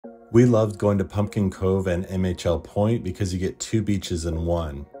We loved going to Pumpkin Cove and MHL Point because you get two beaches in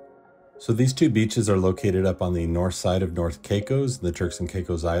one. So these two beaches are located up on the north side of North Caicos, the Turks and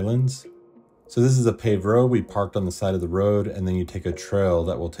Caicos Islands. So this is a paved road. We parked on the side of the road, and then you take a trail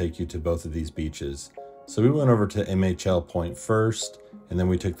that will take you to both of these beaches. So we went over to MHL Point first, and then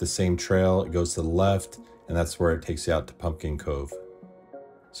we took the same trail. It goes to the left, and that's where it takes you out to Pumpkin Cove.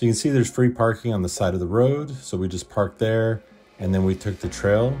 So you can see there's free parking on the side of the road. So we just parked there, and then we took the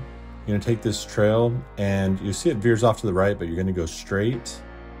trail. You're gonna take this trail, and you see it veers off to the right, but you're gonna go straight.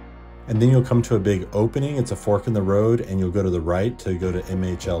 And then you'll come to a big opening. It's a fork in the road, and you'll go to the right to go to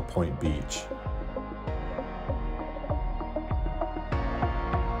MHL Point Beach.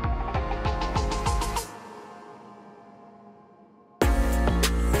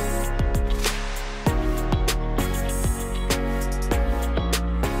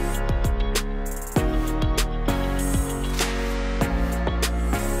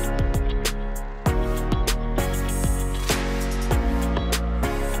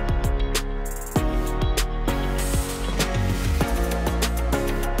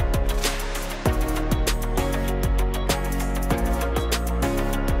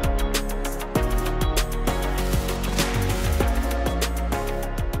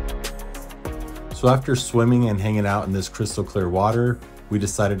 So after swimming and hanging out in this crystal clear water, we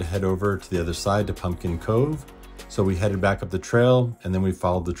decided to head over to the other side to Pumpkin Cove. So we headed back up the trail, and then we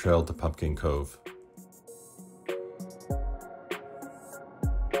followed the trail to Pumpkin Cove.